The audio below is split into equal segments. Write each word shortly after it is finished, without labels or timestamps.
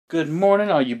Good morning,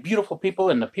 all you beautiful people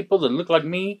and the people that look like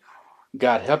me.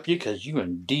 God help you, cause you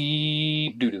in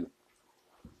deep doo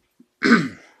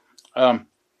doo. um,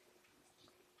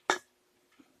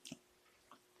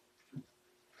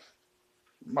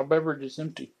 my beverage is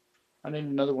empty. I need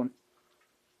another one.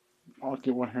 I'll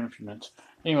get one here in a few minutes.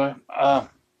 Anyway,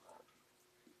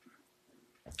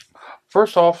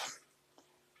 first off,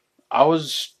 I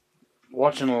was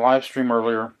watching a live stream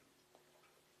earlier,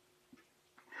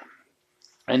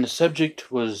 and the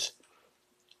subject was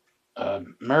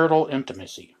marital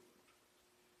intimacy,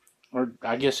 or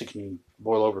I guess it can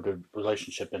boil over to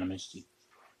relationship intimacy,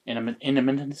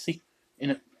 intimacy,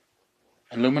 in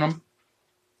aluminum.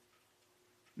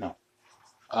 No.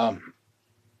 Um,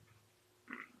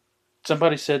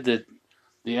 Somebody said that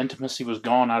the intimacy was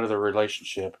gone out of the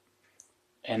relationship,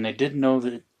 and they didn't know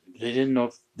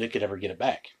if they could ever get it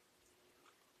back.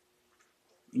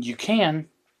 You can.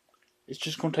 It's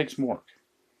just going to take some work.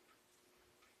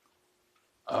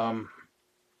 Um,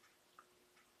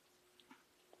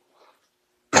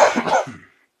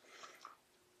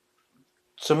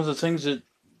 some of the things that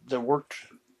worked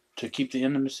to keep the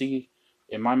intimacy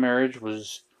in my marriage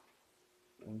was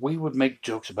we would make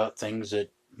jokes about things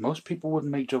that most people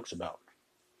wouldn't make jokes about.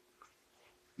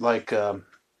 Like,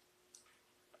 let's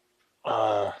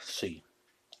see.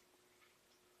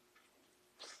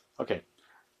 Okay,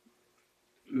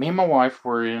 me and my wife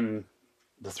were in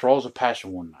the thralls of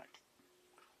passion one night,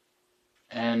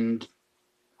 and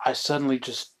I suddenly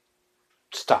just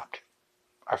stopped.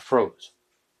 I froze.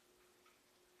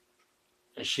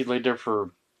 And she laid there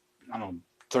for, I don't know,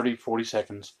 30, 40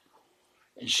 seconds.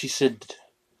 And she said,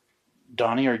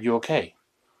 Donnie, are you okay?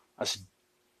 I said,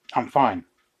 I'm fine.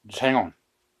 Just hang on.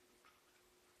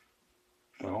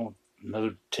 Well,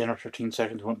 another 10 or 15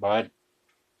 seconds went by.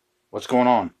 What's going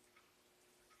on?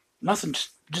 Nothing.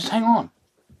 Just hang on.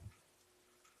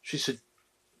 She said,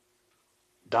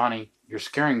 Donnie, you're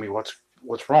scaring me.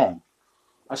 What's wrong?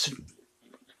 I said,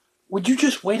 would you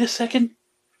just wait a second?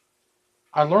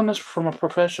 I learned this from a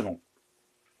professional.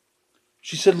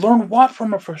 She said, learn what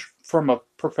from a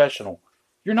professional?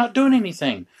 You're not doing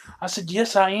anything. I said,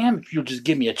 yes, I am, if you'll just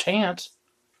give me a chance.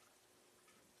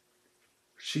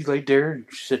 She laid there and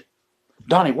she said,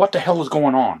 Donnie, what the hell is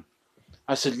going on?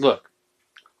 I said, look,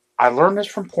 I learned this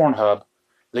from Pornhub.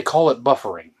 They call it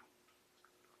buffering.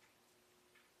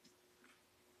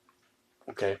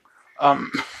 Okay.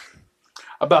 Um,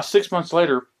 about 6 months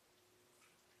later,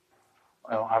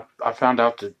 well, I found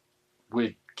out that we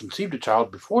had conceived a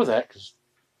child before that because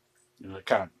it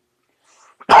kind of,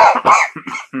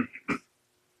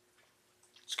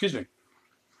 excuse me,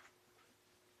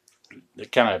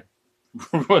 it kind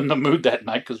of ruined the mood that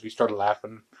night because we started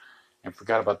laughing and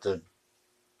forgot about the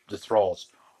thralls.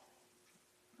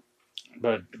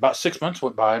 But about 6 months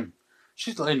went by, and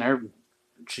she's laying there,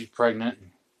 she's pregnant,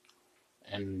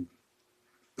 and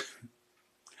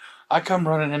I come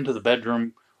running into the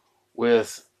bedroom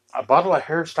with a bottle of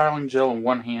hairstyling gel in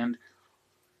one hand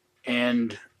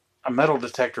and a metal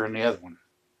detector in the other one.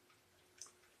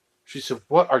 She said,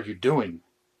 what are you doing?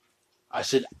 I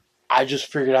said, I just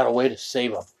figured out a way to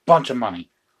save a bunch of money.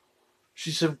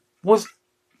 She said, was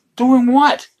doing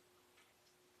what?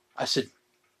 I said,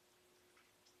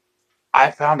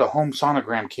 I found a home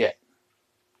sonogram kit.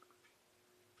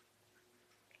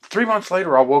 3 months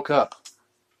later, I woke up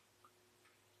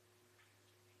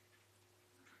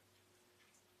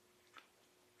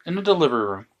in the delivery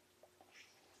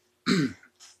room.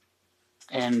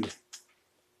 And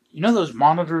you know those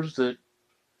monitors that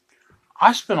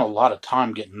I spent a lot of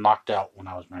time getting knocked out when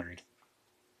I was married?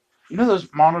 You know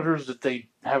those monitors that they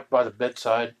have by the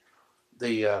bedside?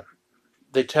 They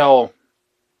they tell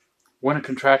when a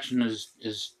contraction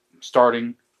is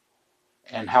starting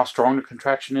and how strong the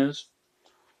contraction is.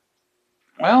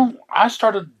 Well, I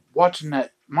started watching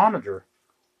that monitor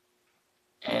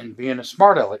and being a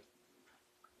smart aleck,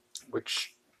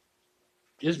 which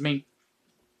is me.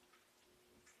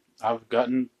 I've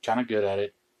gotten kind of good at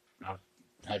it. I've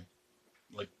had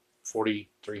like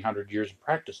 4,300 years of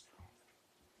practice.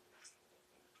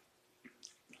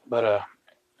 But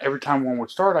every time one would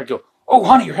start, I'd go, "Oh,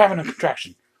 honey, you're having a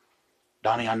contraction."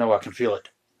 Donnie, I know I can feel it.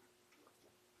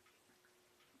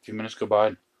 A few minutes go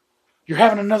by. You're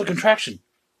having another contraction.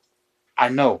 I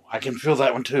know. I can feel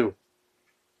that one too.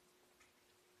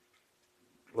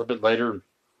 A little bit later,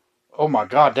 oh my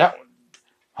God, that one.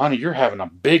 Honey, you're having a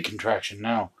big contraction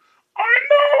now. I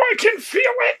know. I can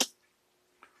feel it.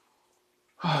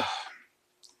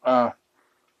 A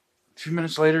few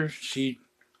minutes later, she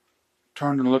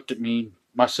turned and looked at me.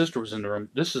 My sister was in the room.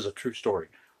 This is a true story.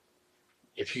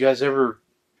 If you guys ever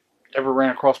ran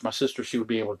across my sister, she would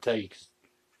be able to tell you.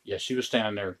 Yeah, she was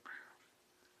standing there.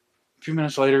 A few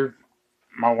minutes later,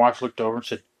 my wife looked over and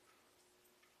said,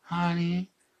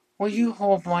 "Honey, will you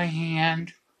hold my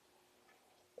hand?"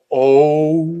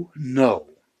 Oh no.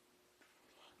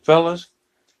 Fellas,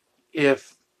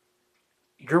 if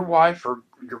your wife or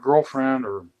your girlfriend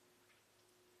or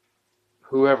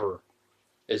whoever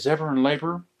is ever in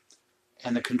labor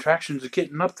and the contractions are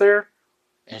getting up there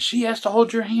and she has to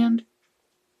hold your hand,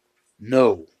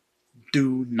 no,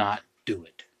 do not do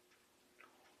it.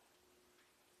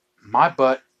 My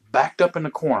butt backed up in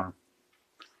the corner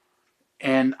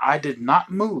and I did not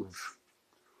move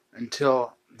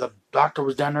until the doctor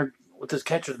was down there with his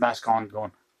catcher's mask on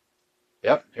going,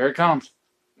 "Yep, here it comes."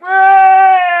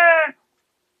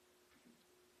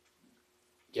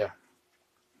 Yeah,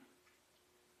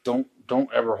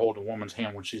 don't ever hold a woman's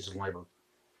hand when she's in labor.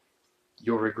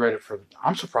 You'll regret it for.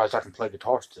 I'm surprised I can play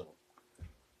guitar still.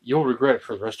 You'll regret it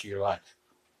for the rest of your life.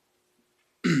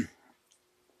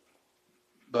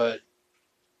 But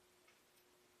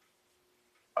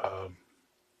um,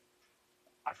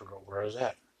 I forgot where I was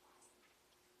at.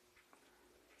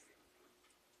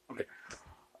 Okay.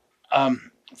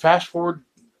 Fast forward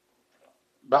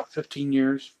about 15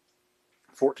 years,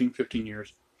 14, 15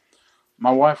 years.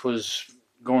 My wife was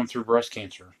going through breast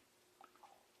cancer,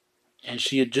 and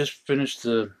she had just finished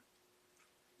the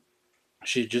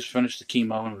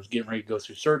chemo and was getting ready to go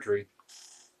through surgery.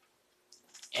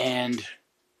 And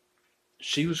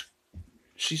she was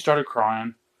she started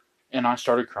crying, and I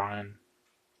started crying,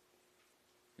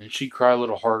 and she'd cry a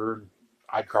little harder.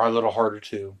 I'd cry a little harder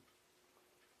too.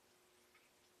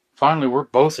 Finally, we're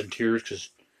both in tears because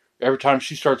every time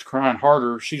she starts crying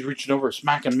harder, she's reaching over,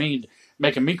 smacking me,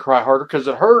 making me cry harder because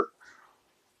it hurt.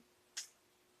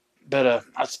 But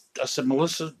I said,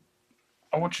 "Melissa,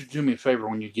 I want you to do me a favor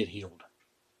when you get healed."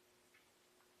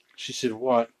 She said,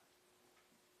 "What?"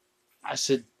 I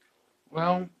said,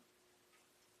 "Well,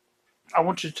 I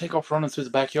want you to take off running through the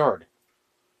backyard."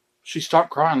 She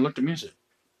stopped crying and looked at me and said,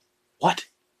 "What?"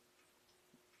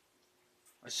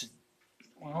 I said,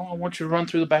 "Well, I want you to run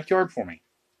through the backyard for me."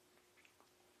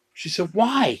 She said,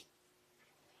 "Why?"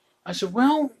 I said,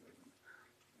 "Well,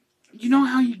 you know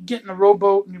how you get in a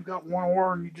rowboat and you've got one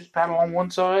oar and you just paddle on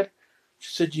one side?"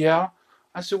 She said, "Yeah."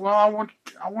 I said, "Well, I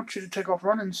want you to take off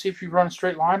running and see if you run a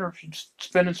straight line or if you just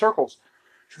spin in circles."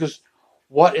 She goes,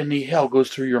 "What in the hell goes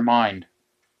through your mind?"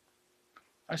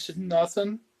 I said,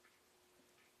 "Nothing,"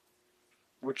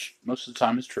 which most of the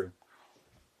time is true.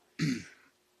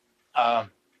 Uh,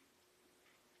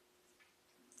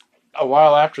 a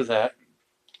while after that,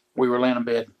 we were laying in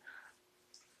bed.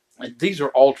 And these are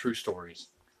all true stories.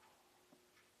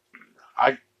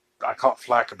 I I caught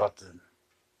flack about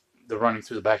the running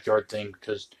through the backyard thing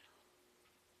because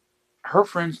her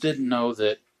friends didn't know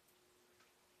that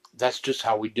that's just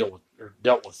how we dealt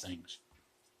with things.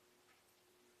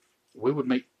 We would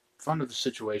make fun of the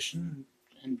situation,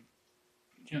 and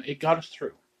it got us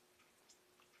through.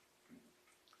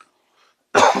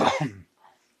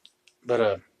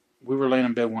 But we were laying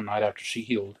in bed one night after she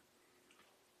healed,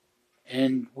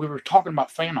 and we were talking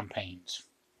about phantom pains.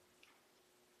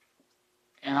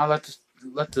 And I let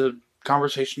the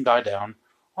conversation die down.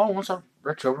 All once I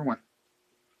reached over and went.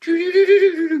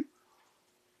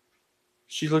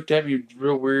 She looked at me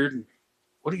real weird. And,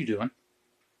 "What are you doing?"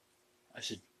 I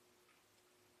said,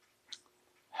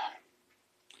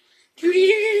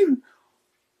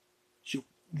 she,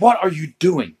 "What are you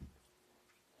doing?"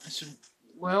 I said,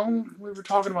 "Well, we were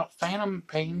talking about phantom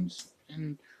pains,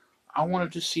 and I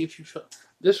wanted to see if you felt."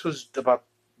 This was about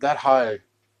that high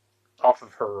off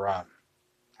of her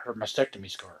mastectomy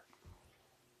scar.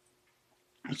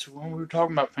 I said, "Well, we were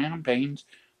talking about phantom pains,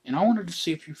 and I wanted to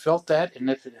see if you felt that and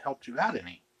if it helped you out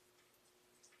any."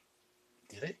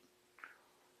 Did it?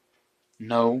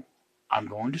 "No, I'm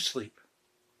going to sleep.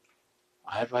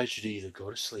 I advise you to either go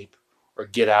to sleep or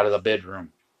get out of the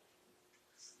bedroom."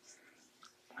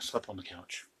 I slept on the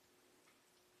couch.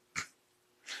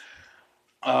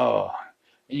 Oh,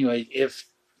 anyway, if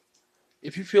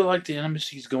you feel like the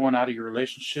intimacy is going out of your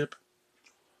relationship,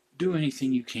 do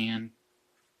anything you can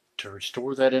to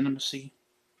restore that intimacy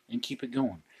and keep it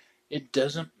going. It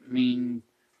doesn't mean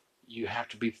you have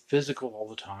to be physical all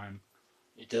the time.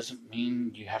 It doesn't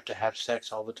mean you have to have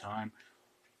sex all the time.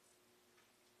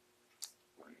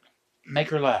 Make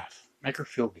her laugh. Make her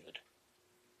feel good.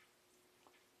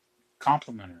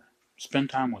 Compliment her. Spend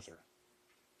time with her.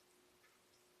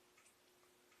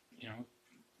 You know,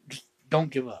 just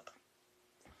don't give up.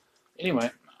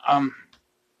 Anyway, um,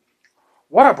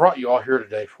 what I brought you all here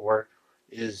today for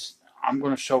is I'm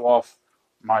going to show off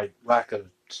my lack of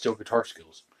steel guitar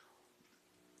skills.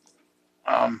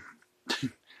 Um,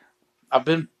 I've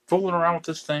been fooling around with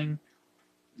this thing,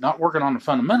 not working on the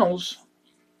fundamentals,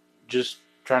 just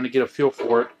trying to get a feel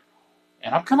for it.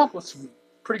 And I've come up with some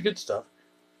pretty good stuff.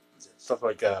 Stuff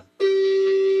like, wait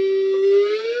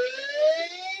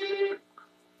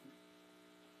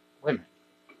a minute.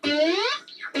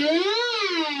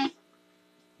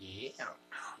 Yeah.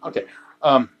 Okay.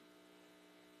 Um,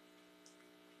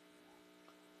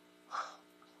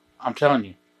 I'm telling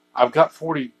you, I've got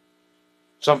 40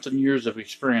 something years of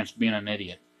experience being an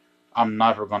idiot. I'm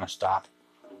never going to stop.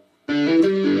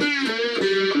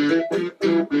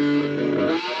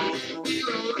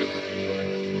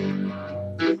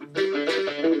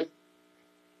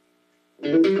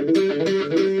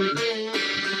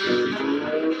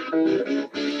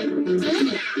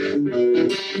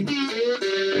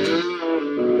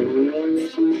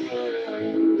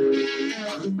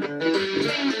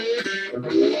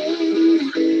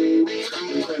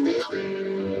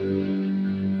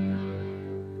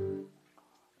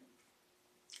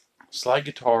 Slide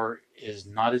guitar is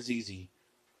not as easy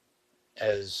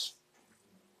as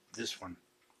this one.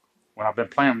 When I've been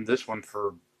playing this one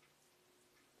for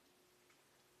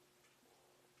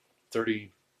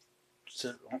 30,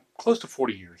 close to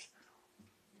 40 years.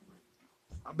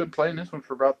 I've been playing this one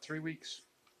for about 3 weeks.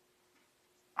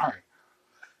 All right.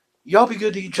 Y'all be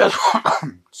good to each other.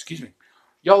 Excuse me.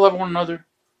 Y'all love one another.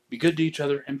 Be good to each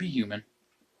other and be human.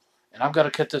 And I've got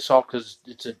to cut this off because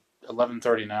it's at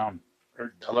 11:30 now,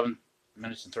 or 11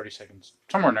 minutes and 30 seconds,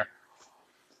 somewhere in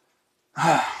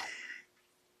there.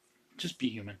 Just be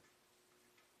human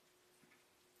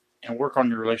and work on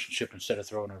your relationship instead of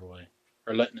throwing it away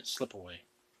or letting it slip away.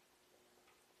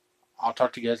 I'll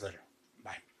talk to you guys later.